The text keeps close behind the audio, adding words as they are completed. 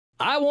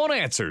I Want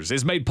Answers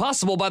is made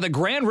possible by the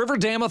Grand River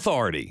Dam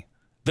Authority,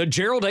 the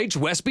Gerald H.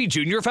 Westby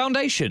Jr.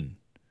 Foundation,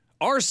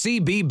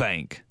 RCB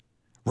Bank,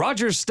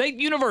 Rogers State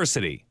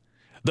University,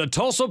 the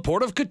Tulsa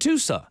Port of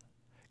Catoosa,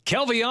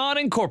 Kelvion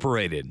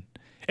Incorporated,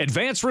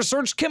 Advanced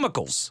Research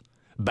Chemicals,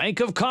 Bank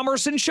of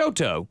Commerce in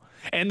Chouteau,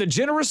 and the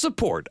generous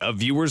support of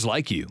viewers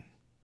like you.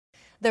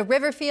 The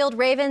Riverfield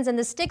Ravens and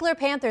the Stigler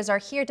Panthers are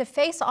here to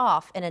face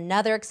off in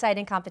another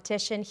exciting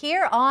competition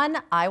here on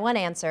I Want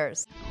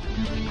Answers.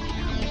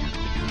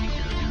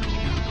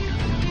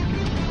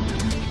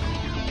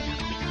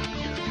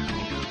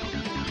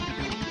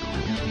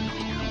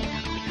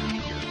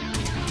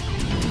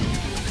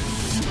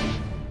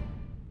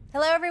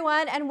 Hello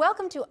everyone, and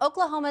welcome to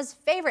Oklahoma's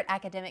favorite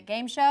academic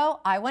game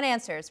show, I Want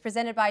Answers,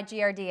 presented by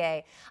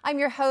GRDA. I'm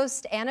your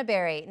host, Anna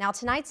Berry. Now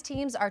tonight's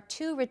teams are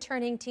two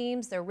returning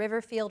teams, the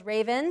Riverfield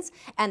Ravens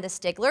and the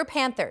Stigler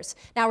Panthers.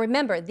 Now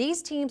remember,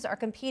 these teams are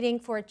competing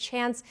for a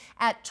chance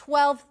at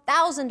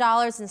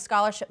 $12,000 in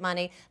scholarship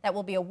money that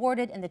will be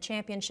awarded in the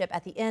championship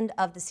at the end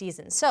of the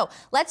season. So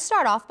let's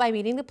start off by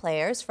meeting the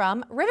players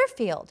from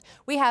Riverfield.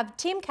 We have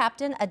team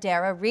captain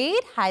Adara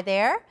Reed. Hi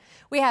there.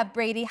 We have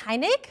Brady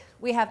Heinig,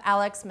 we have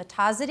Alex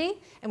Matazity,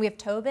 and we have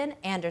Tobin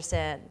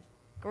Anderson.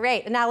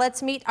 Great, and now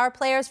let's meet our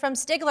players from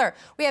Stigler.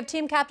 We have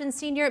team captain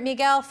senior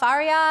Miguel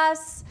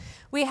Farias,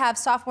 we have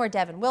sophomore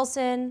Devin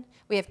Wilson,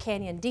 we have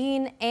Canyon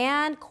Dean,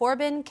 and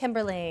Corbin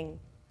Kimberling.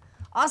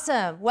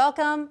 Awesome,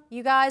 welcome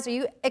you guys. Are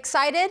you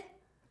excited?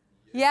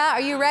 Yeah,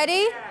 are you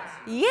ready?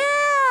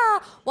 Yeah!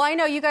 Well, I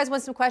know you guys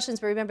want some questions,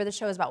 but remember the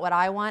show is about what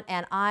I want,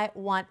 and I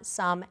want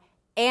some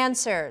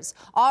answers.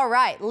 All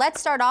right,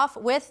 let's start off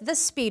with the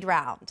speed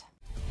round.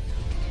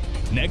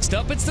 Next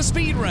up, it's the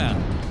speed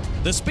round.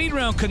 The speed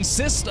round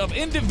consists of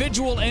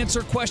individual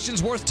answer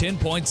questions worth 10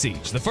 points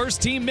each. The first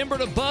team member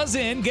to buzz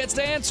in gets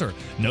to answer.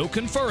 No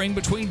conferring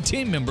between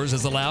team members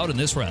is allowed in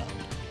this round.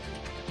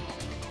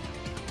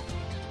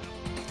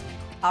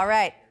 All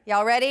right,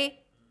 y'all ready?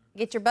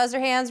 Get your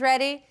buzzer hands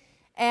ready,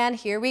 and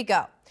here we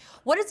go.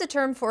 What is the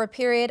term for a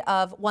period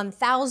of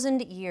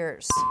 1,000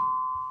 years?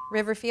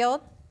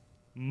 Riverfield?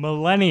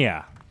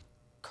 Millennia.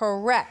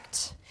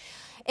 Correct.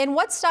 In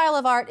what style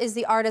of art is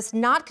the artist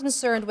not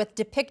concerned with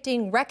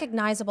depicting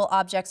recognizable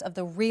objects of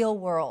the real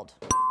world?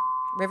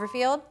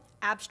 Riverfield?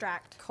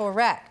 Abstract.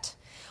 Correct.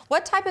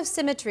 What type of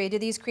symmetry do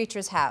these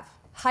creatures have?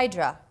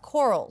 Hydra,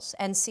 corals,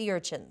 and sea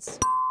urchins.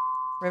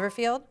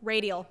 Riverfield?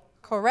 Radial.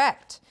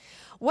 Correct.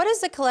 What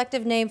is the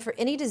collective name for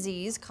any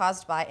disease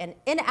caused by an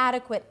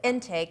inadequate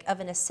intake of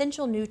an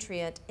essential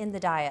nutrient in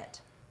the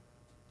diet?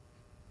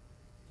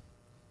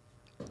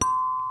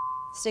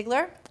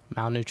 Stigler?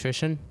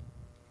 Malnutrition.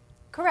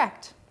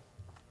 Correct.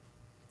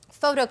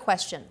 Photo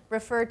question.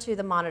 Refer to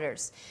the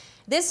monitors.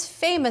 This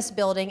famous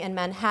building in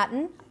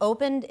Manhattan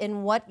opened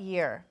in what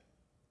year?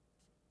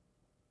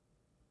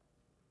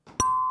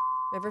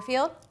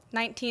 Riverfield?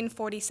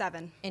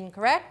 1947.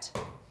 Incorrect.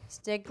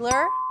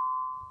 Stigler?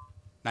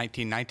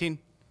 1919.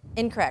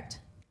 Incorrect.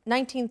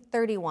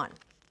 1931.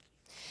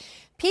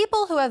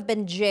 People who have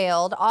been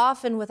jailed,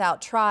 often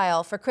without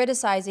trial, for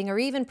criticizing or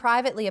even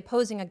privately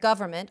opposing a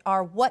government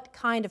are what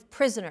kind of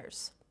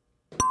prisoners?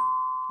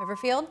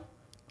 Riverfield?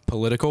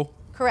 Political.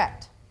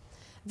 Correct.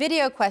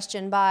 Video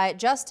question by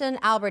Justin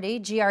Alberti,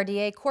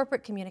 GRDA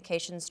Corporate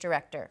Communications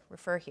Director.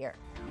 Refer here.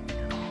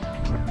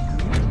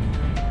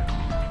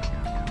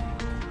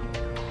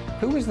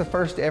 Who was the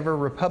first ever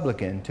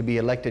Republican to be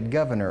elected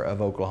governor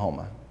of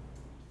Oklahoma?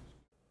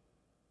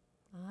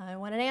 I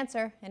want an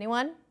answer.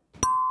 Anyone?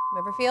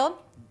 Riverfield?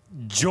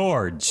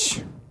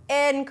 George.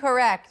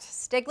 Incorrect.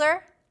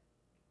 Stigler?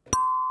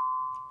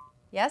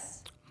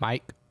 Yes?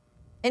 Mike.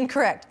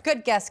 Incorrect.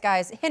 Good guess,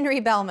 guys. Henry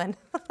Bellman.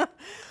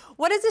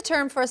 What is the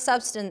term for a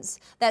substance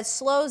that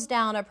slows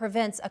down or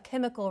prevents a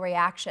chemical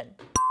reaction?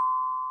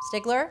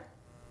 Stigler?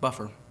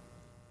 Buffer.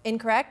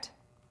 Incorrect.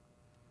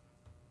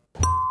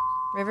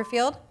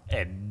 Riverfield?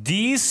 A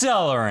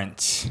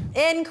decelerant.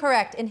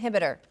 Incorrect.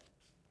 Inhibitor.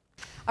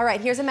 All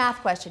right, here's a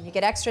math question. You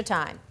get extra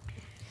time.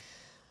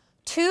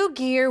 Two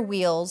gear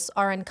wheels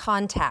are in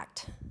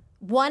contact.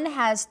 One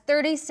has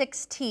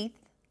 36 teeth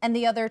and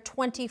the other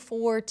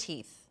 24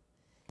 teeth.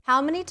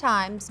 How many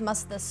times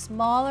must the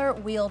smaller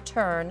wheel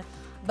turn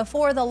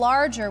before the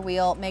larger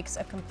wheel makes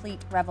a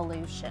complete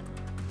revolution?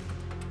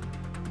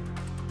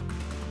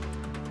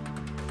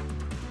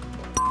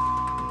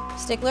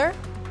 Stigler?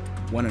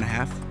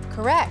 1.5.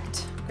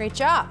 Correct. Great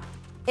job.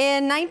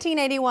 In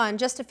 1981,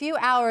 just a few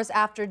hours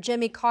after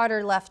Jimmy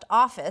Carter left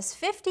office,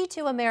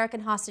 52 American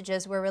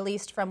hostages were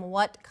released from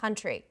what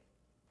country?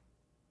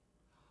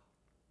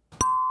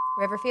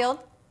 Riverfield?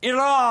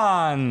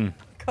 Iran.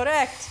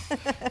 Correct.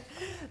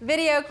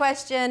 Video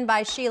question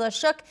by Sheila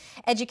Shook,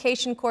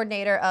 Education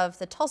Coordinator of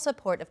the Tulsa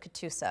Port of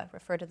Catoosa.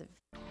 Refer to the...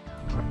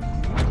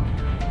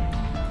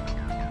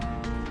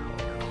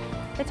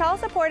 The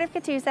Tulsa Port of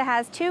Catoosa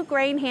has 2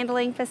 grain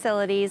handling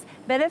facilities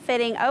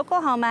benefiting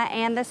Oklahoma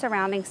and the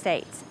surrounding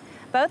states.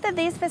 Both of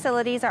these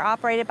facilities are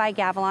operated by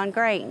Gavilon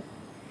Grain.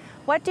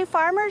 What do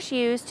farmers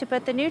use to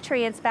put the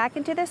nutrients back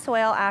into the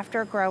soil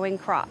after growing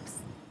crops?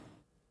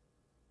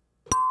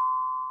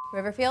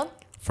 Riverfield?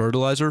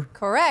 Fertilizer.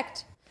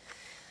 Correct.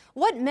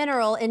 What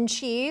mineral in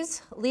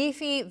cheese,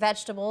 leafy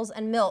vegetables,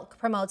 and milk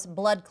promotes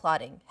blood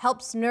clotting,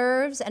 helps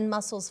nerves and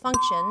muscles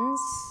functions?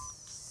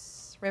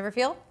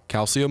 Riverfield?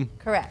 Calcium.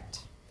 Correct.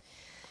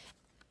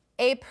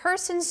 A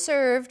person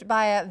served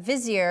by a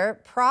vizier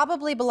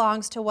probably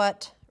belongs to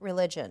what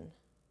religion?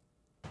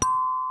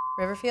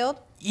 Riverfield?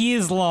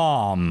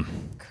 Islam.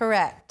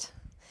 Correct.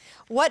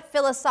 What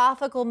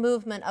philosophical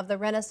movement of the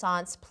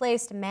Renaissance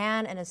placed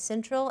man in a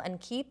central and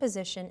key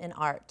position in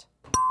art?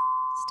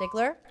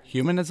 Stigler?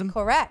 Humanism.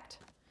 Correct.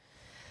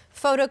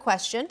 Photo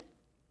question.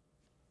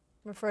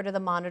 Refer to the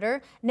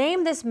monitor.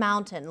 Name this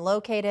mountain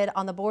located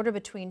on the border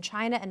between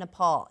China and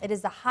Nepal. It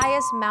is the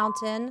highest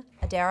mountain.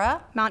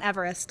 Adara? Mount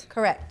Everest.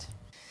 Correct.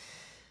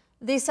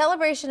 The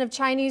celebration of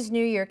Chinese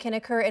New Year can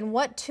occur in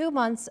what 2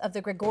 months of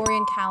the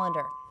Gregorian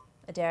calendar?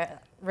 Adara,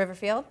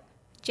 Riverfield?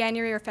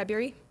 January or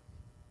February.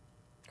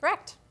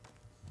 Correct.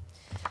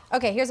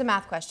 Okay, here's a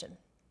math question.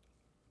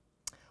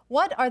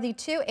 What are the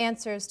two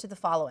answers to the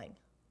following?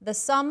 The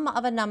sum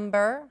of a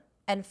number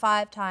and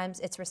 5 times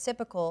its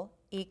reciprocal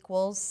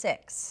equals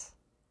 6.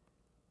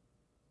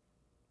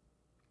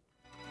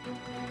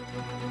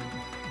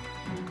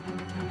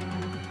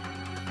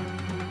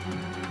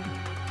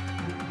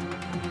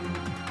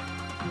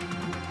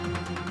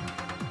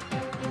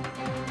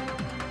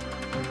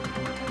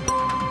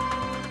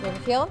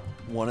 Riverfield?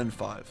 1 and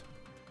 5.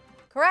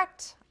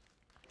 Correct.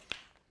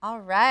 All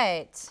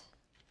right.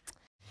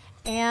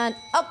 And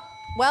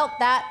well,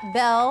 that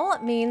bell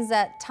means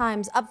that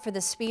time's up for the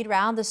speed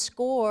round. The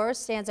score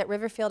stands at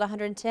Riverfield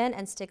 110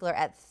 and Stigler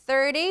at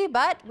 30,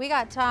 but we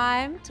got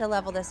time to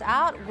level this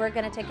out. We're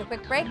going to take a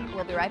quick break.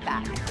 We'll be right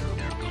back.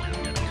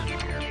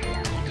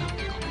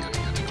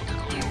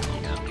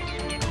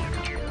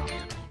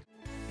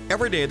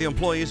 Every day, the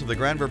employees of the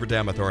Grand River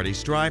Dam Authority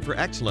strive for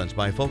excellence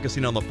by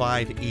focusing on the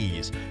 5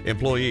 E's: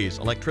 employees,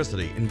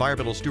 electricity,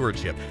 environmental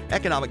stewardship,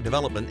 economic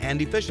development, and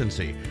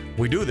efficiency.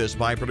 We do this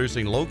by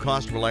producing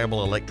low-cost,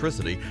 reliable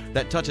electricity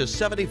that touches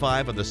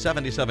 75 of the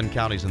 77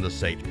 counties in the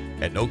state.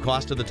 At no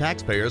cost to the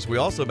taxpayers, we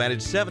also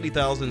manage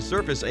 70,000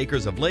 surface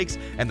acres of lakes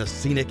and the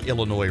scenic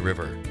Illinois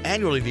River.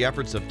 Annually, the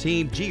efforts of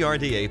Team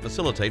GRDA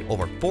facilitate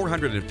over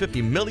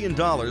 $450 million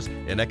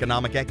in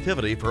economic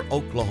activity for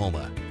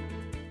Oklahoma.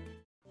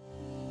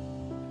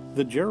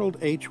 The Gerald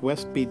H.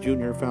 Westby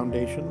Jr.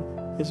 Foundation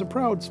is a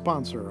proud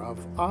sponsor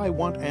of I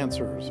Want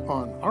Answers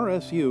on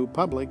RSU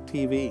Public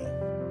TV.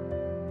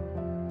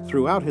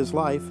 Throughout his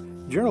life,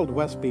 Gerald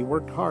Westby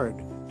worked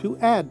hard to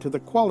add to the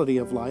quality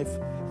of life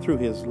through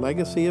his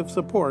legacy of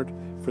support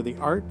for the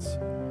arts,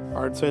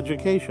 arts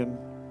education,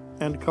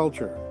 and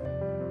culture.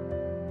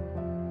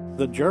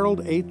 The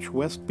Gerald H.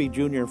 Westby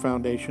Jr.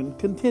 Foundation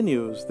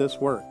continues this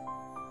work.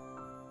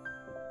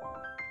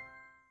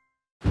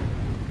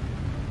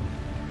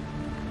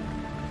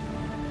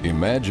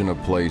 Imagine a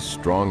place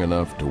strong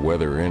enough to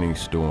weather any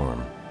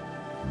storm,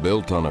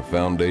 built on a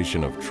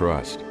foundation of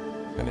trust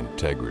and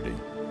integrity.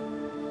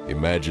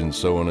 Imagine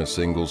sowing a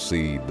single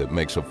seed that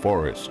makes a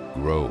forest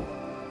grow.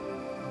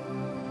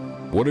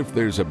 What if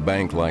there's a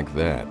bank like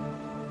that,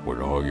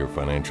 where all your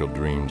financial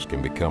dreams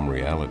can become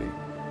reality?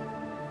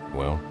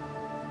 Well,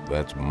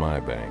 that's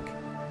my bank.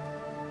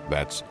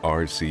 That's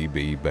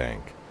RCB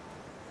Bank.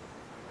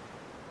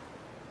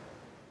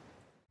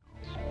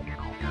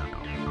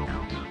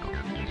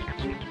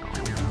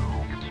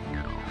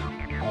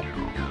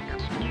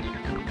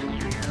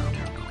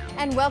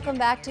 And welcome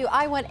back to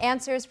I Want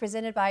Answers,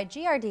 presented by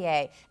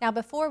GRDA. Now,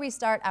 before we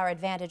start our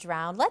advantage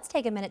round, let's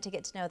take a minute to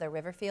get to know the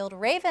Riverfield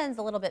Ravens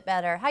a little bit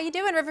better. How you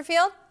doing,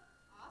 Riverfield?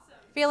 Awesome.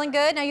 Feeling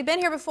good? Now, you've been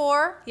here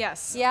before?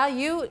 Yes. Yeah,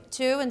 you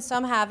too, and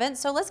some haven't.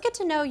 So let's get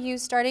to know you,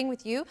 starting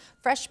with you,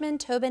 freshman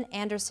Tobin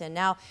Anderson.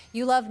 Now,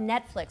 you love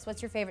Netflix.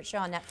 What's your favorite show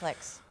on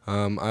Netflix?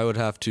 I would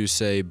have to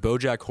say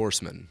BoJack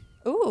Horseman.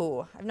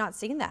 Ooh, I've not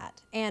seen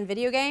that. And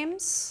video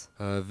games?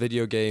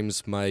 Video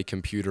games, my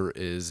computer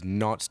is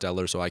not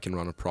stellar, so I can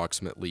run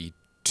approximately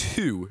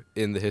 2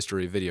 in the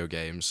history of video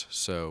games,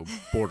 so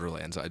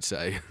Borderlands, I'd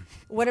say.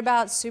 What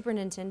about Super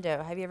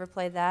Nintendo? Have you ever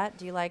played that?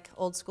 Do you like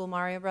old school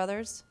Mario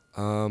Brothers?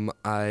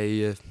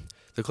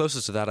 The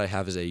closest to that I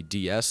have is a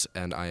DS,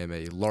 and I am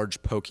a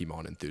large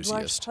Pokemon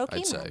enthusiast, Large Pokemon.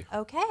 I'd say.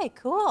 Okay,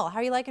 cool. How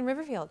are you liking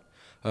Riverfield?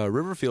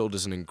 Riverfield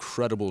is an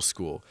incredible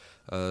school.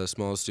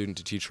 Small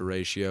student-to-teacher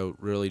ratio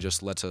really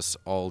just lets us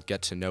all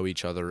get to know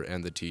each other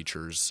and the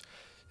teachers.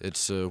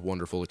 It's a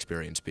wonderful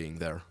experience being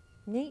there.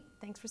 Neat.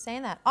 Thanks for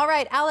saying that. All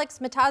right, Alex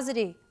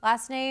Matazadi.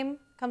 Last name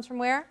comes from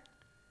where?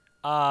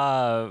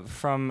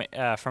 From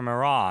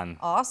Iran.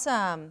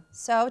 Awesome.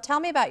 So tell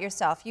me about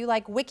yourself. You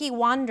like wiki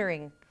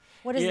wandering.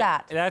 What is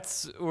that?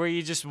 That's where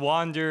you just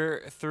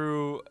wander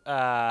through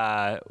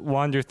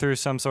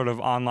some sort of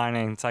online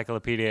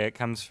encyclopedia. It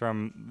comes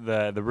from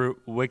the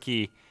root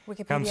wiki.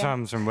 Wikipedia.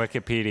 Comes from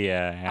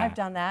Wikipedia. Yeah. I've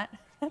done that.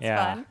 That's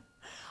Yeah. fun.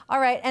 All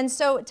right, and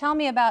so tell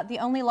me about the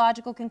only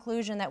logical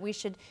conclusion that we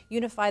should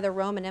unify the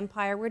Roman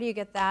Empire. Where do you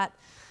get that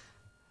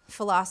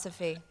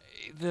philosophy?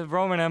 the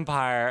Roman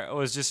Empire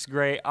was just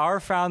great. Our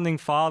founding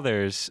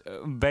fathers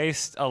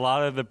based a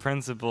lot of the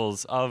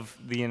principles of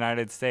the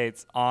United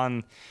States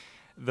on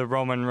the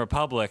Roman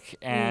Republic,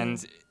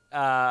 and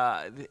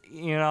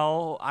you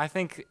know, I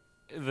think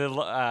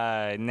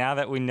now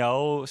that we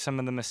know some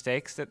of the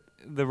mistakes that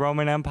the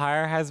Roman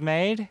Empire has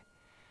made,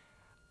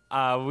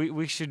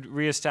 we should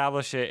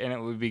reestablish it, and it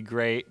would be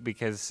great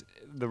because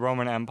the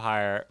Roman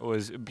Empire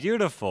was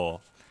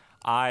beautiful.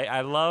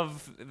 I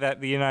love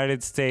that the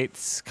United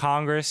States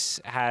Congress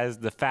has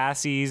the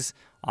fasces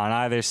on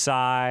either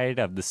side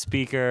of the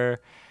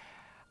speaker.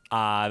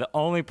 The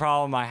only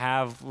problem I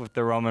have with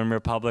the Roman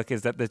Republic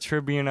is that the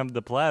tribune of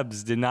the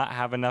plebs did not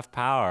have enough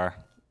power.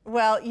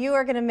 Well, you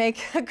are going to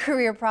make a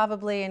career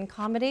probably in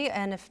comedy,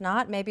 and if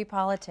not, maybe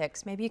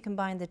politics. Maybe you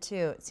combine the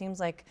two. It seems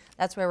like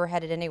that's where we're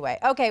headed anyway.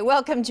 Okay,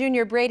 welcome,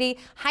 Junior Brady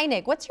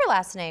Heinig. What's your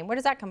last name? Where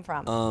does that come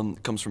from?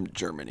 Comes from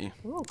Germany.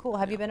 Ooh, cool.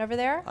 Have you been over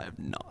there? I have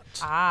not.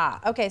 Ah,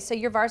 okay. So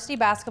you're varsity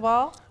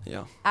basketball,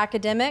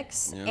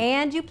 academics,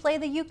 and you play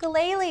the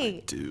ukulele.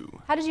 I do.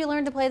 How did you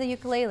learn to play the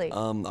ukulele?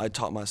 I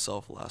taught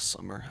myself last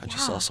summer. I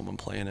just saw someone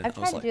playing it. I've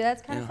tried to do that.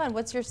 It's kind of fun.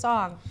 What's your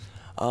song?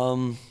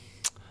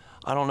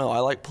 I don't know. I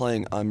like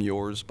playing "I'm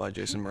Yours" by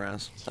Jason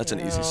Mraz. That's an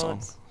easy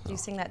song. Do you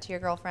sing that to your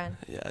girlfriend?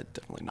 Yeah,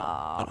 definitely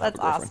not. Oh, that's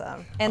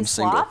awesome. And I'm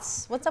sloths?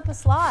 Single. What's up with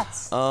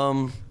sloths?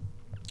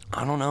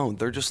 I don't know.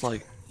 They're just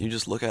like, you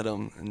just look at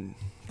them and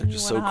they're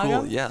just so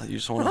cool. Yeah, you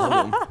just want to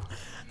hug them.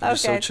 They're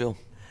just so chill.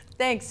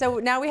 Thanks. So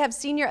now we have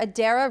senior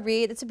Adara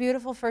Reed. It's a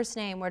beautiful first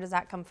name. Where does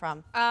that come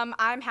from?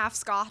 I'm half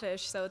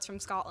Scottish, so it's from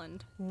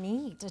Scotland.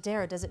 Neat.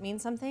 Adara, does it mean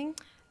something?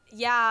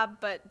 Yeah,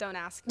 but don't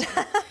ask me.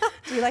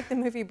 Do you like the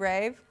movie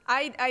Brave?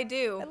 I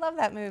do. I love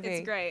that movie.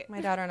 It's great.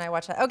 My daughter and I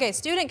watch that. Okay,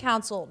 Student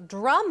Council,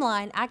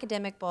 Drumline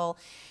Academic Bowl,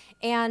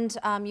 and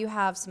you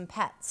have some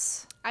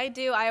pets. I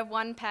do. I have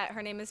one pet.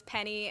 Her name is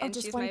Penny, and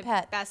she's my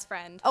best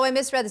friend. Oh, I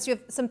misread this. You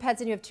have some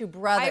pets and you have two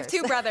brothers. I have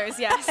two brothers,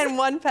 yes. And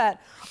one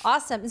pet.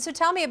 Awesome. And so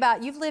tell me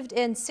about, you've lived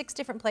in 6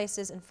 different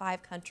places in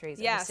 5 countries.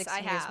 Yes, in the 6 I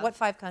years. have. What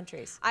 5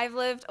 countries? I've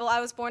lived, well, I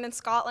was born in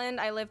Scotland.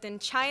 I lived in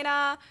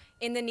China,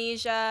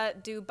 Indonesia,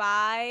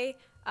 Dubai,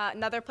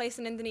 another place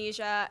in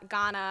Indonesia,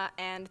 Ghana,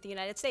 and the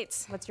United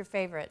States. What's your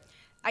favorite?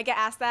 I get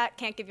asked that,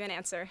 can't give you an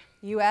answer.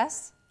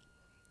 U.S.?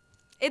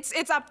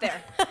 It's up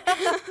there.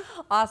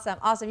 Awesome,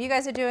 awesome. You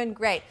guys are doing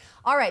great.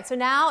 All right, so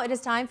now it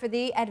is time for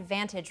the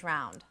advantage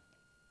round.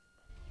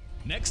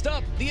 Next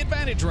up, the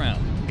advantage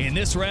round. In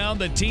this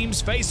round, the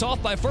teams face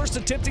off by first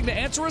attempting to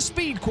answer a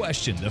speed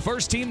question. The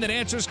first team that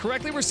answers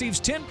correctly receives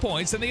 10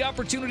 points and the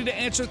opportunity to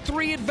answer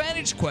 3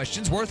 advantage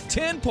questions worth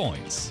 10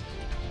 points.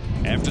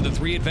 After the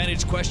 3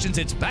 advantage questions,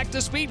 it's back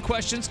to speed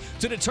questions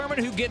to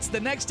determine who gets the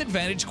next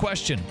advantage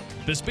question.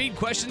 The speed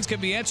questions can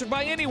be answered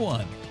by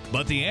anyone,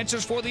 but the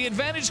answers for the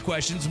advantage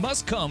questions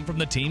must come from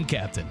the team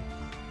captain.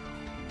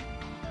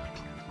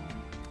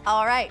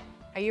 All right,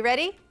 are you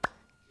ready?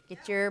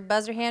 Get your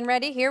buzzer hand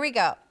ready. Here we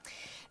go.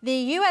 The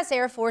U.S.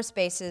 Air Force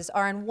bases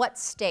are in what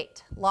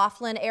state?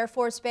 Laughlin Air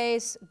Force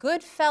Base,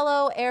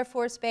 Goodfellow Air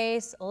Force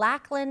Base,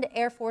 Lackland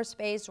Air Force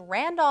Base,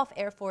 Randolph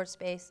Air Force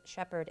Base,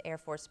 Shepherd Air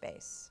Force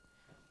Base.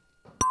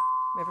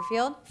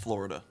 Riverfield?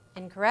 Florida.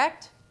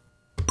 Incorrect.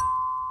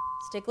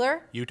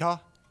 Stigler? Utah?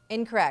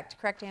 Incorrect.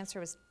 Correct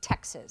answer was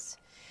Texas.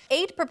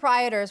 8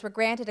 proprietors were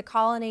granted a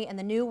colony in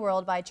the New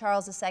World by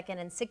Charles II in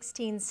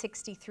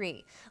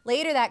 1663.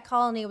 Later, that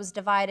colony was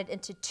divided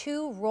into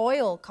 2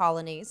 royal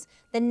colonies,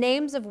 the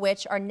names of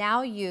which are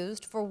now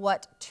used for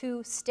what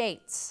 2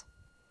 states?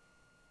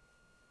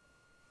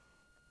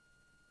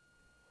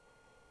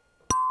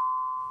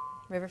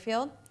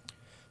 Riverfield?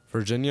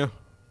 Virginia.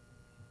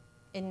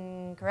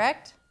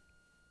 Incorrect.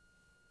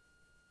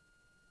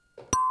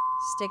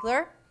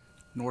 Stigler?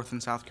 North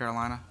and South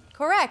Carolina.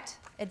 Correct.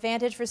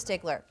 Advantage for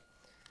Stigler.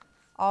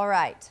 All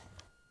right.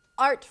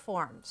 Art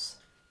forms.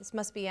 This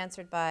must be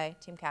answered by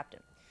team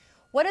captain.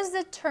 What is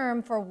the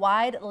term for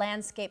wide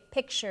landscape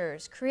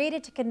pictures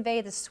created to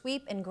convey the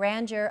sweep and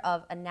grandeur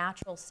of a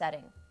natural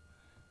setting?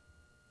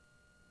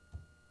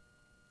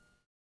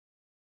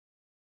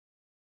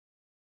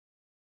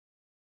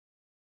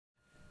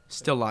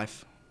 Still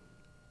life.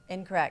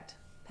 Incorrect.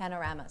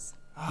 Panoramas.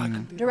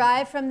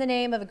 Derived from the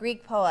name of a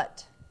Greek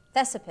poet,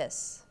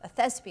 Thesippus, a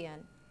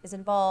thespian, is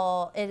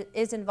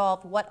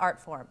involved what art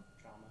form?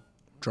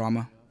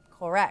 Drama.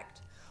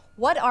 Correct.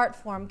 What art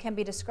form can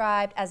be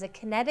described as a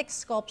kinetic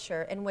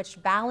sculpture in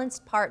which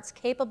balanced parts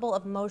capable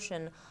of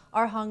motion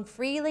are hung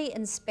freely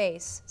in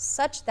space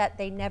such that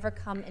they never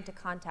come into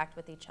contact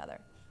with each other?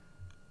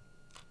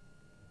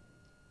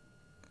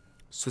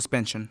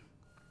 Suspension.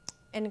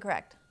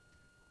 Incorrect.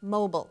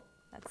 Mobile.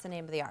 That's the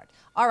name of the art.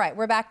 All right,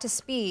 we're back to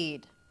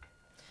speed.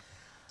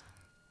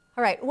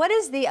 All right, what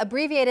is the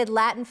abbreviated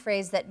Latin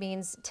phrase that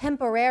means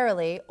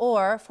temporarily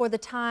or for the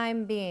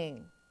time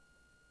being?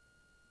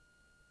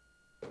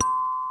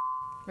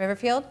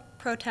 Riverfield?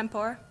 Pro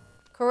tempore.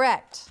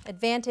 Correct.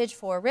 Advantage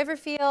for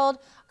Riverfield.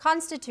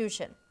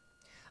 Constitution.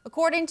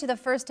 According to the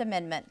First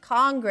Amendment,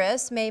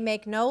 Congress may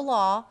make no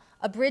law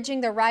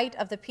abridging the right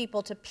of the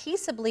people to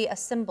peaceably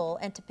assemble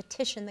and to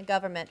petition the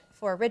government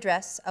for a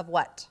redress of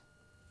what?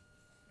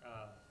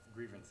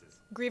 Grievances.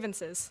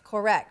 Grievances.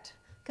 Correct.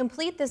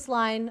 Complete this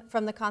line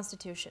from the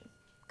Constitution.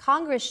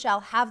 Congress shall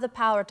have the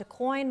power to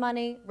coin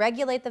money,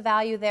 regulate the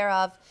value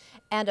thereof,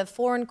 and of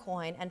foreign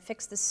coin, and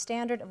fix the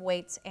standard of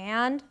weights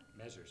and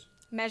Measures.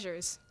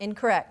 Measures.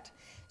 Incorrect.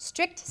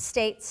 Strict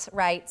states'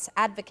 rights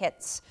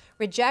advocates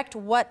reject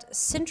what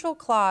central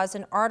clause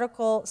in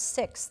Article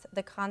 6,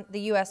 the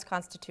U.S.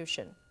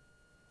 Constitution?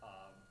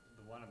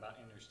 The one about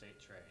interstate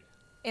trade.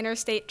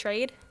 Interstate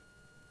trade.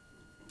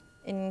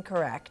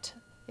 Incorrect.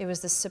 It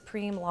was the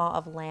supreme law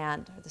of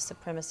land, or the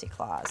supremacy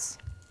clause.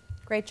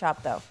 Great job,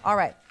 though. All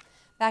right,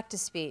 back to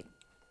speed.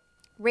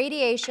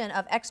 Radiation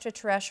of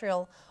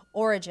extraterrestrial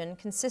origin,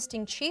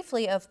 consisting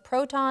chiefly of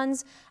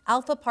protons,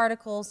 alpha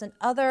particles, and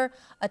other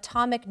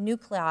atomic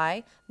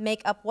nuclei,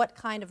 make up what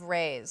kind of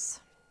rays?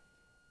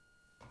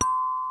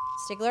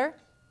 Stigler?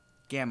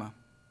 Gamma.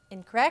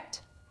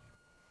 Incorrect.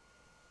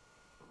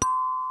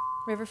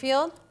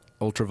 Riverfield?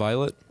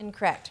 Ultraviolet.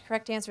 Incorrect.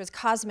 Correct answer is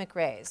cosmic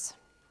rays.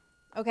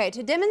 Okay,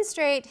 to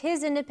demonstrate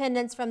his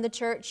independence from the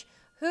church,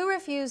 who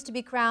refused to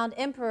be crowned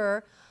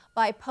emperor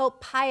by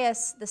Pope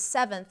Pius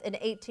VII in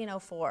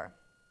 1804?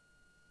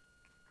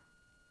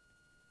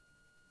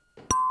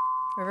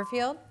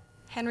 Riverfield?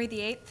 Henry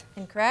VIII.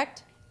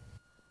 Incorrect.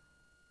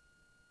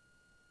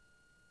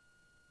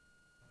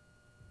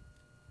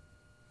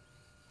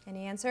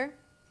 Any answer?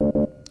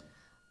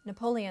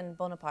 Napoleon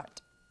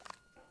Bonaparte.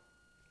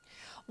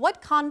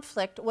 What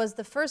conflict was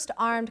the first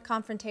armed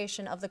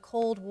confrontation of the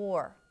Cold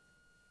War?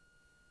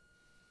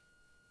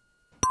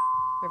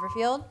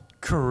 Riverfield?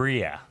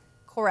 Korea.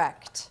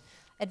 Correct.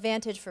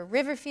 Advantage for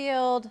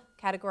Riverfield,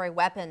 category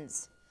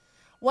weapons.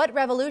 What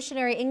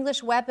revolutionary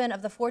English weapon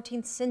of the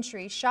 14th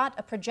century shot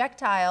a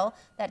projectile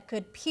that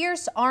could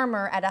pierce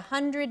armor at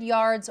 100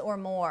 yards or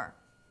more?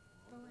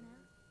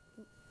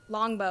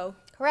 Longbow.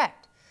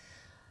 Correct.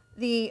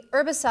 The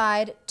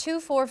herbicide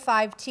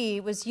 2,4,5-T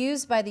was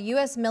used by the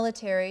U.S.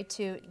 military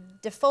to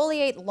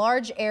defoliate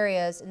large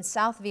areas in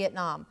South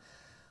Vietnam.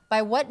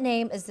 By what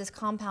name is this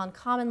compound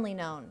commonly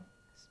known?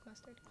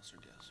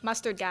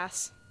 Mustard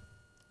gas.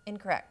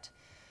 Incorrect.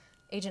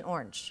 Agent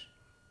Orange.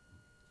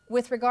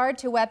 With regard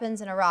to weapons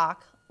in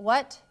Iraq,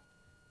 what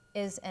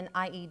is an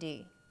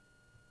IED?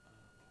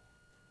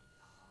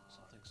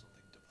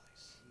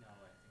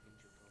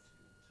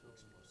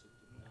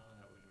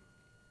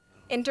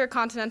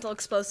 Intercontinental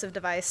explosive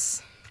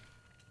device.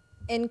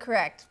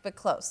 Incorrect, but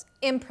close.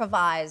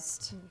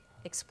 Improvised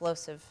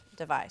explosive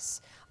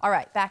device. All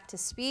right, back to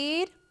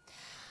speed.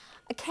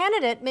 A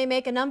candidate may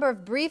make a number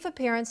of brief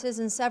appearances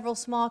in several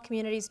small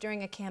communities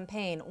during a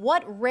campaign.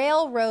 What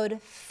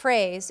railroad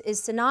phrase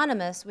is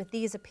synonymous with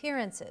these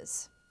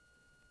appearances?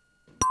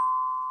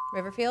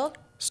 Riverfield?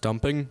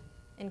 Stumping.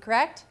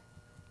 Incorrect.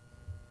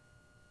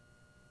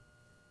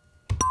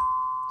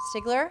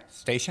 Stigler?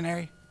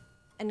 Stationary.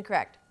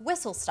 Incorrect.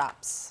 Whistle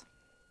stops.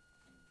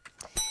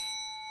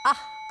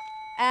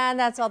 And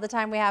that's all the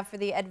time we have for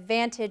the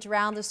advantage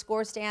round. The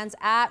score stands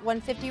at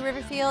 150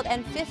 Riverfield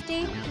and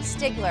 50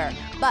 Stigler.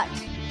 But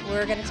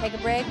we're going to take a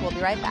break. We'll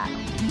be right back.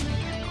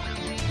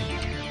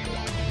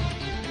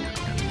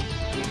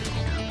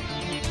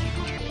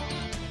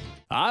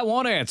 I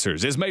Want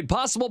Answers is made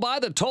possible by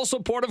the Tulsa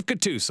Port of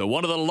Catoosa,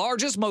 one of the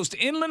largest, most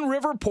inland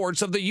river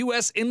ports of the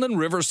U.S. inland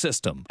river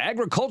system.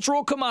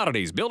 Agricultural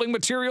commodities, building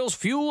materials,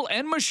 fuel,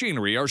 and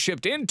machinery are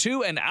shipped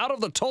into and out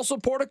of the Tulsa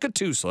Port of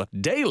Catoosa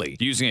daily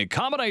using a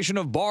combination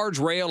of barge,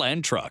 rail,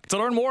 and truck. To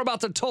learn more about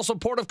the Tulsa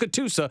Port of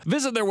Catoosa,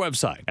 visit their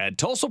website at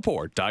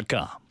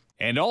tulsaport.com.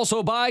 And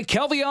also by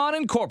Kelvion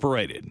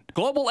Incorporated,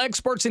 global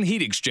experts in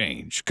heat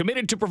exchange,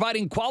 committed to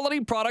providing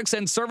quality products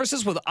and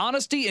services with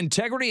honesty,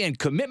 integrity, and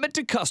commitment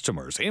to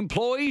customers,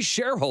 employees,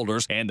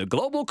 shareholders, and the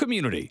global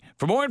community.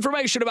 For more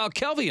information about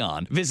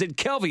Kelvion, visit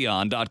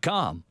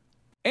kelvion.com.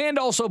 And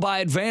also by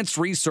Advanced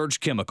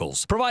Research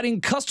Chemicals, providing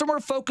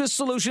customer-focused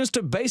solutions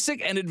to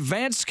basic and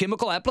advanced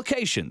chemical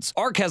applications.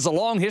 ARC has a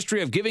long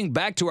history of giving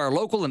back to our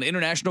local and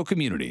international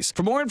communities.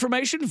 For more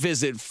information,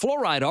 visit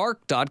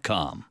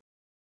fluoridearc.com.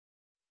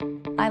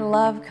 I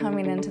love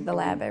coming into the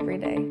lab every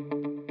day.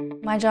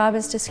 My job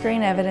is to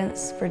screen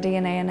evidence for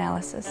DNA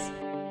analysis.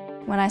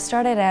 When I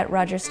started at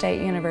Rogers State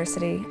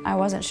University, I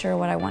wasn't sure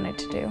what I wanted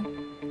to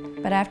do.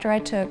 But after I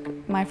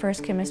took my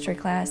first chemistry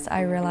class,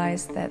 I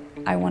realized that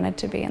I wanted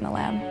to be in the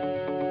lab.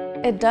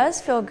 It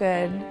does feel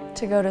good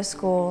to go to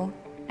school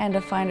and to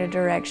find a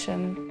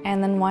direction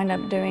and then wind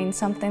up doing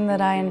something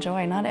that I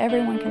enjoy. Not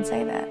everyone can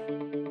say that.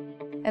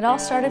 It all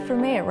started for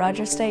me at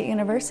Rogers State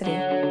University.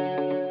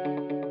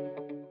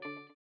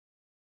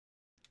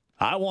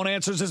 I Want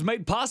Answers is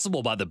made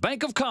possible by the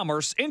Bank of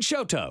Commerce in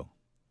Chouteau.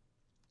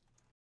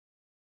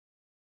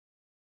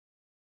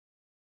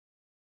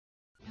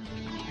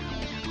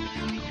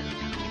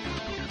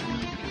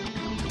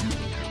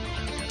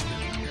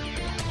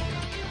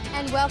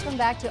 And welcome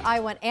back to I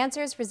Want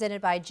Answers,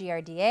 presented by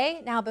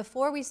GRDA. Now,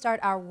 before we start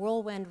our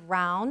whirlwind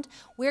round,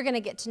 we're going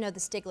to get to know the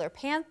Stigler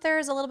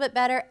Panthers a little bit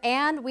better,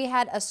 and we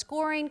had a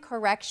scoring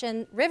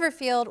correction.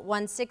 Riverfield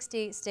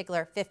 160,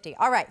 Stigler 50.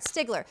 All right,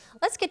 Stigler,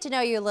 let's get to know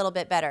you a little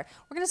bit better.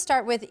 We're going to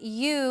start with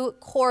you,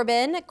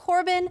 Corbin.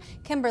 Corbin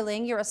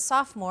Kimberling, you're a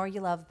sophomore.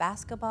 You love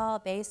basketball,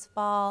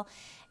 baseball,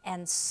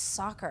 and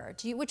soccer.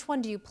 Which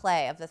one do you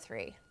play of the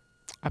three?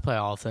 I play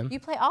all of them. You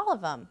play all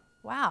of them.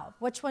 Wow.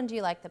 Which one do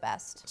you like the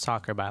best?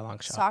 Soccer by a long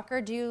shot.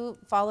 Soccer? Do you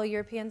follow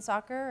European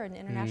soccer and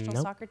international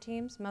Nope. soccer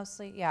teams?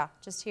 Mostly, yeah,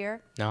 just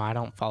here? No, I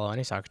don't follow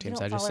any soccer teams.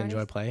 I just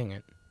enjoy playing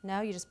it. No,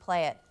 you just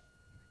play it.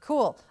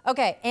 Cool.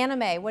 Okay,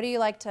 anime. What do you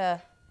like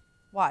to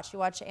watch? You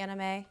watch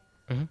anime?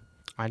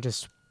 I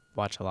just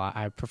watch a lot.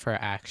 I prefer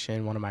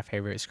action. One of my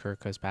favorites is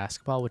Kuroko's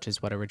basketball, which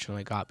is what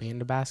originally got me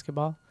into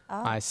basketball.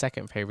 Oh. My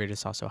second favorite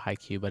is also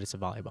Haikyuu, but it's a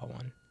volleyball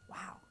one.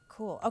 Wow,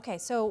 cool. Okay,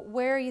 so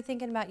where are you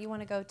thinking about you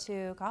want to go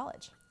to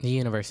college? The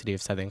University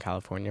of Southern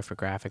California for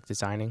graphic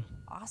designing.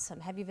 Awesome.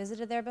 Have you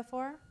visited there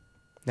before?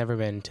 Never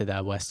been to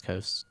the West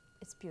Coast.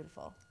 It's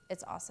beautiful.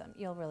 It's awesome.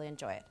 You'll really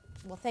enjoy it.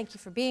 Well, thank you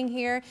for being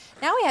here.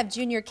 Now we have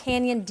Junior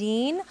Canyon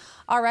Dean.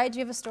 All right, do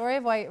you have a story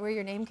of where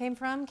your name came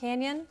from,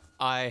 Canyon?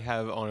 I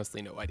have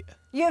honestly no idea.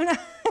 You have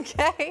no,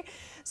 okay.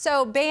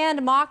 So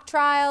band, mock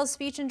trials,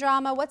 speech and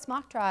drama. What's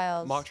mock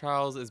trials? Mock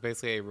trials is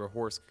basically a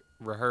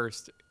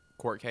rehearsed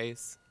court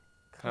case.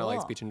 Kind of like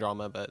Cool. speech and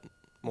drama, but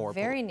more.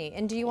 Very neat.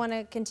 And do you want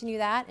to continue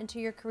that into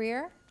your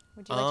career?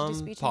 Would you like to do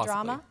speech and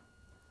drama?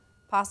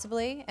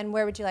 Possibly. And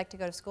where would you like to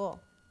go to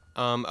school?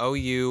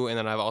 OU, and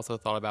then I've also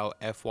thought about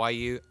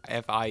FIU,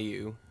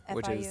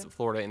 which is FIU.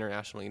 Florida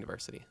International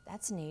University.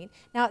 That's neat.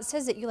 Now it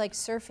says that you like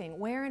surfing.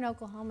 Where in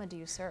Oklahoma do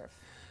you surf?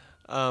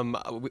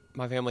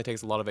 My family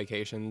takes a lot of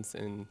vacations,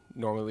 and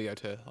normally we go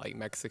to like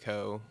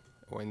Mexico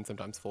and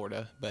sometimes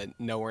Florida, but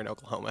nowhere in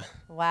Oklahoma.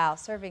 Wow,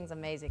 surfing's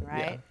amazing,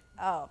 right?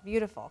 Oh,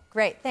 beautiful.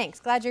 Great,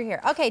 thanks. Glad you're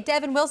here. Okay,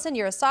 Devin Wilson,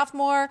 you're a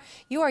sophomore.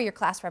 You are your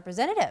class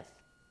representative.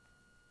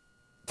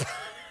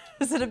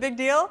 Is it a big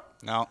deal?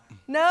 No.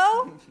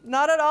 No?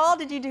 Not at all?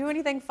 Did you do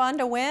anything fun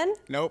to win?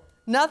 Nope.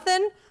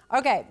 Nothing?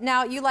 Okay,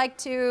 now you like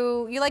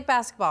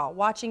basketball,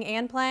 watching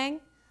and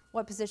playing.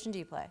 What position do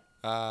you play?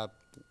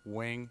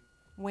 Wing.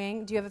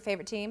 Wing. Do you have a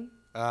favorite team?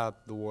 The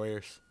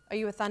Warriors. Are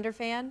you a Thunder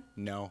fan?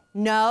 No.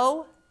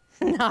 No?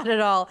 Not at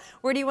all.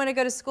 Where do you want to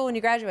go to school when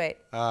you graduate?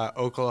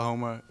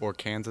 Oklahoma or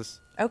Kansas.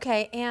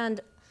 Okay,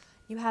 and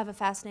you have a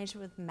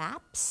fascination with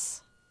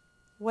maps?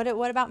 What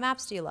about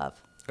maps do you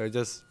love? They're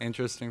just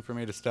interesting for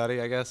me to study,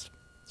 I guess.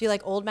 Do you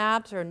like old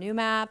maps or new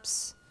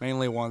maps?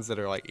 Mainly ones that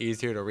are like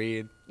easier to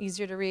read.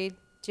 Easier to read?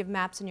 Do you have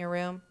maps in your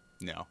room?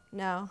 No.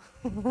 No?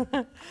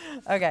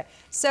 Okay,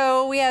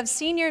 so we have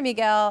Senior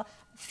Miguel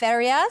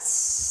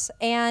Farias,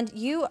 and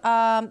you've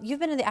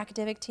been in the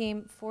academic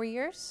team 4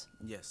 years?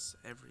 Yes,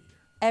 every year.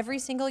 Every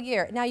single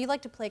year. Now you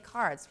like to play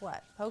cards.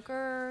 What?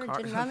 Poker,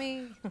 gin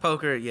rummy?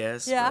 Poker,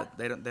 yes. Yeah.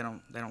 But they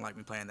don't like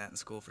me playing that in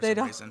school for They some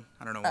don't? reason.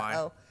 I don't know why.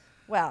 Uh-oh.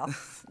 Well,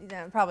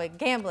 probably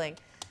gambling.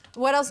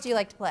 What else do you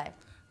like to play?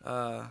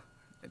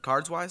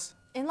 Cards wise?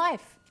 In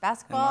life,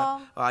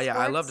 basketball. Yeah,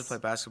 I love to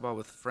sports? play basketball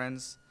with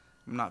friends.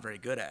 I'm not very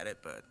good at it,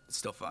 but it's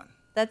still fun.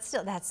 That's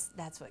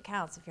what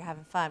counts if you're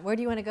having fun. Where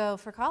do you want to go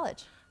for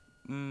college?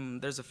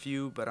 There's a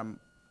few, but I'm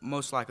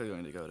most likely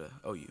going to go to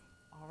OU.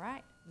 All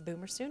right,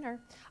 Boomer Sooner.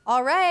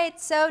 All right,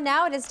 so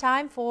now it is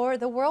time for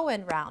the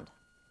whirlwind round.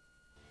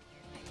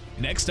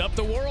 Next up,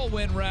 the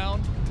whirlwind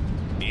round.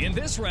 In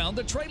this round,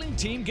 the trailing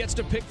team gets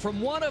to pick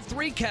from one of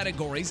three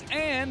categories,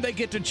 and they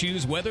get to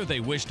choose whether they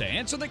wish to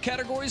answer the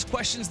category's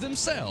questions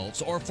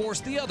themselves or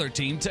force the other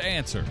team to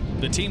answer.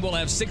 The team will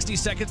have 60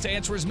 seconds to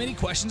answer as many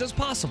questions as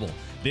possible.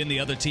 Then the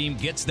other team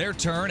gets their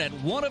turn at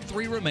one of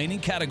three remaining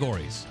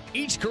categories.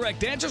 Each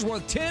correct answer is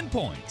worth 10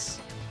 points.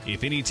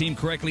 If any team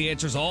correctly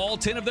answers all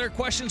 10 of their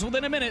questions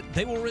within a minute,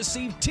 they will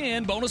receive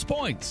 10 bonus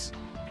points.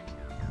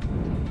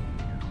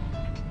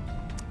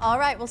 All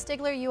right, well,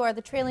 Stigler, you are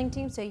the trailing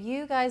team, so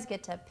you guys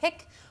get to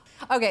pick.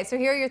 Okay, so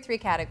here are your three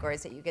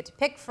categories that you get to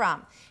pick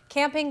from.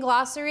 Camping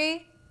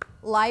glossary,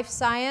 life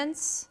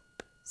science,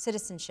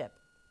 citizenship.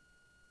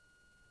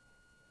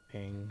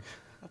 Ping.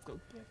 Let's go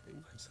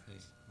camping.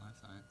 Life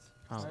science.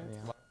 Oh,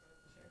 yeah.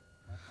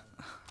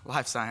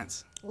 Life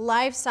science.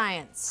 Life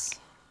science.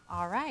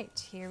 All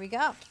right, here we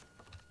go.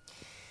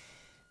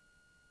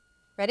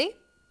 Ready?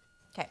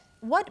 Okay.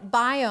 What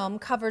biome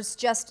covers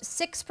just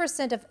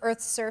 6% of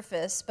Earth's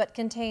surface but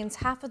contains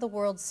half of the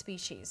world's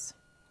species?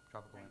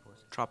 Tropical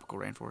rainforest. Tropical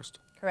rainforest.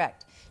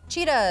 Correct.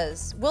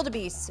 Cheetahs,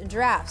 wildebeests, and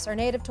giraffes are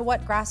native to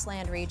what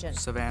grassland region?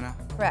 Savannah.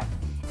 Correct.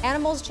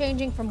 Animals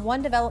changing from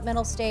one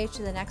developmental stage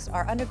to the next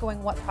are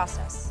undergoing what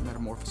process?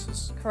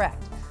 Metamorphosis.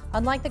 Correct.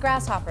 Unlike the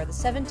grasshopper, the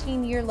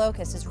 17-year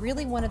locust is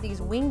really one of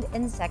these winged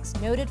insects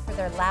noted for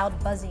their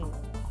loud buzzing.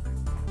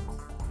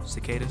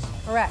 Cicadas.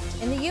 Correct.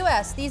 In the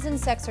U.S., these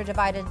insects are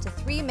divided into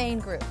three main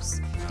groups: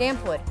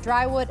 dampwood,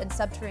 drywood, and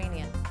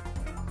subterranean.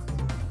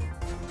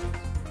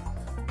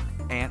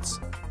 Ants.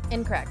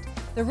 Incorrect.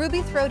 The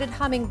ruby-throated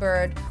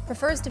hummingbird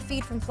prefers to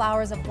feed from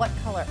flowers of what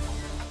color?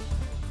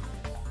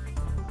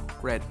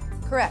 Red.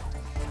 Correct.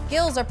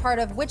 Gills are part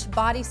of which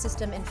body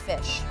system in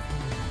fish?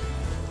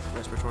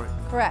 Respiratory.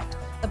 Correct.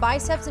 The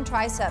biceps and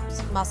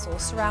triceps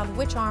muscles surround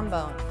which arm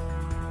bone?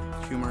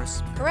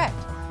 Humerus. Correct.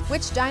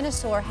 Which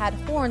dinosaur had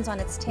horns on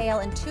its tail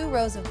and 2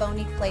 rows of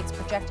bony plates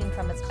projecting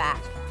from its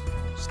back?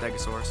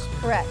 Stegosaurus.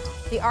 Correct.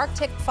 The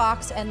Arctic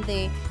fox and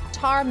the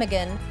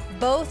ptarmigan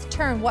both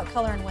turn what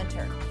color in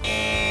winter?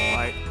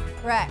 White.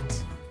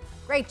 Correct.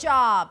 Great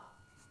job.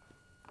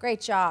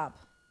 Great job.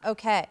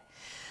 Okay.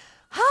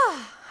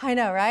 I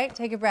know, right?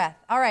 Take a breath.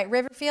 All right,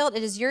 Riverfield,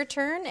 it is your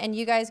turn, and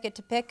you guys get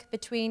to pick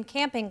between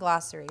camping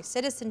glossary,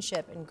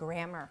 citizenship, and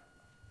grammar.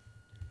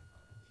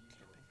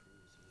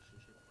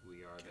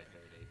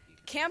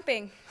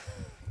 Camping.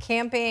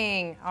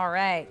 Camping. All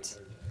right.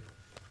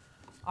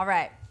 All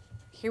right.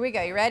 Here we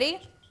go. You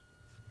ready?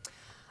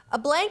 A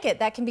blanket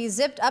that can be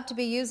zipped up to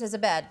be used as a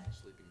bed.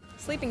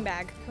 Sleeping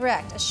bag.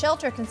 Correct. A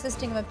shelter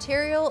consisting of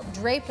material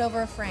draped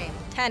over a frame.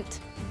 Tent.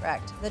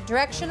 Correct. The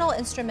directional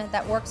instrument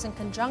that works in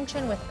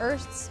conjunction with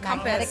Earth's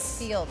magnetic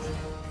field.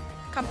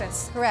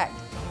 Compass. Correct.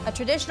 A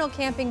traditional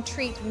camping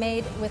treat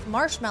made with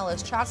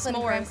marshmallows, chocolate,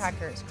 and graham S'mores.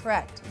 crackers.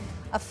 Correct.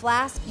 A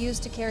flask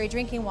used to carry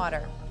drinking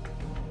water.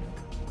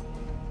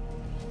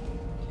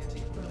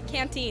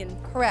 Canteen.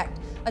 Correct.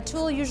 A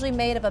tool usually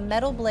made of a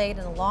metal blade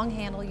and a long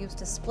handle used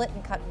to split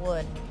and cut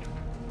wood.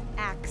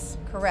 Axe.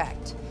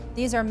 Correct.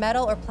 These are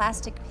metal or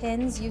plastic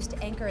pins used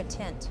to anchor a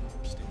tent.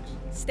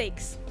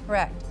 Stakes.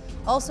 Correct.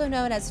 Also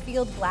known as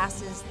field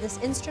glasses, this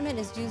instrument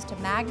is used to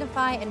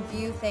magnify and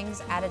view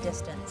things at a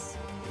distance.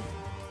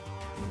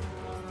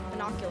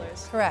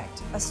 Binoculars.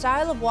 Correct. A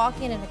style of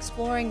walking and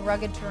exploring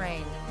rugged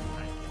terrain.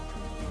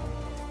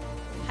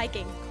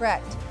 Hiking.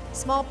 Correct.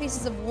 Small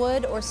pieces of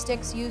wood or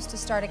sticks used to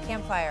start a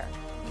campfire.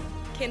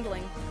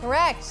 Kindling.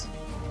 Correct.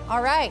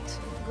 All right.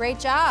 Great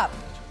job.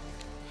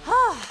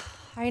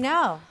 I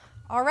know.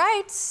 All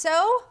right.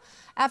 So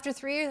after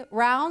 3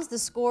 rounds, the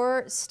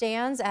score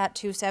stands at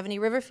 270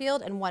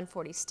 Riverfield and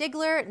 140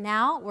 Stigler.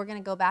 Now we're going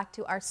to go back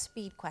to our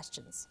speed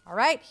questions. All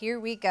right. Here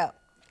we go.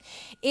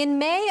 In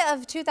May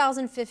of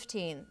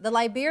 2015, the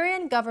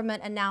Liberian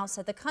government announced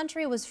that the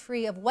country was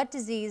free of what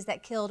disease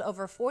that killed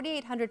over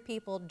 4,800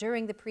 people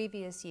during the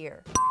previous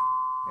year?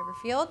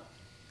 Riverfield?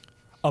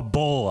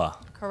 Ebola.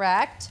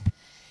 Correct.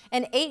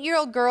 An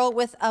 8-year-old girl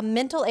with a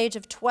mental age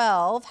of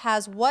 12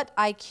 has what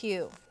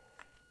IQ?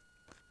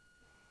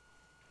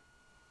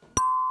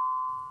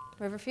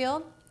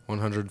 Riverfield?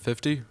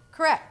 150.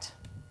 Correct.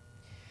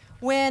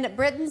 When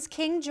Britain's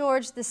King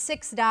George VI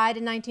died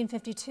in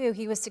 1952,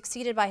 he was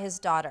succeeded by his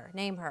daughter.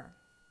 Name her.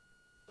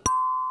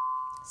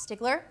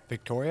 Stigler?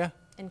 Victoria.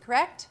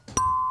 Incorrect.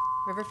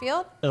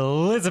 Riverfield?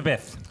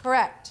 Elizabeth.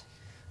 Correct.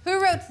 Who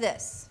wrote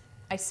this?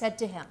 I said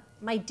to him,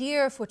 my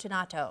dear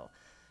Fortunato,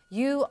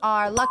 you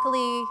are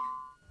luckily...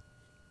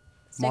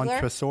 Stigler?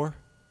 Montresor.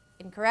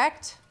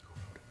 Incorrect.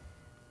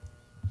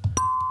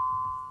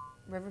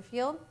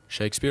 Riverfield?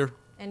 Shakespeare.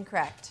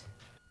 Incorrect.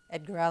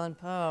 Edgar Allan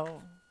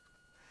Poe.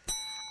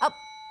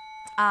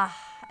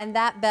 And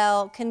that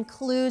bell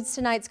concludes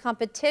tonight's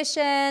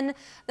competition.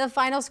 The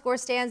final score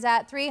stands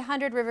at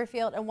 300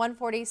 Riverfield and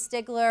 140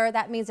 Stigler.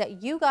 That means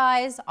that you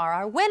guys are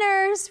our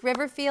winners.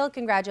 Riverfield,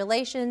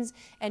 congratulations,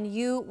 and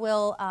you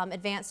will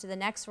advance to the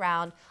next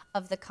round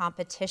of the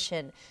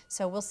competition.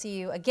 So we'll see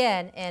you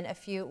again in a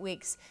few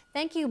weeks.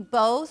 Thank you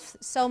both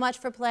so much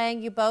for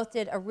playing. You both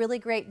did a really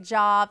great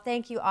job.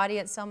 Thank you,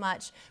 audience, so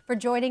much for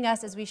joining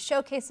us as we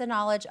showcase the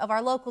knowledge of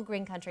our local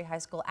Green Country High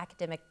School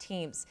academic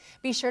teams.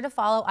 Be sure to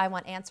follow I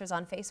Want Answers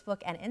on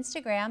Facebook and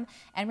Instagram.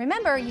 And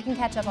remember, you can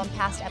catch up on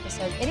past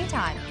episodes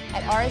anytime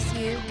at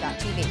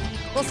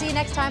rsu.tv. We'll see you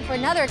next time for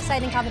another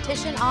exciting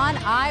competition on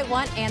I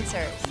Want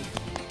Answers.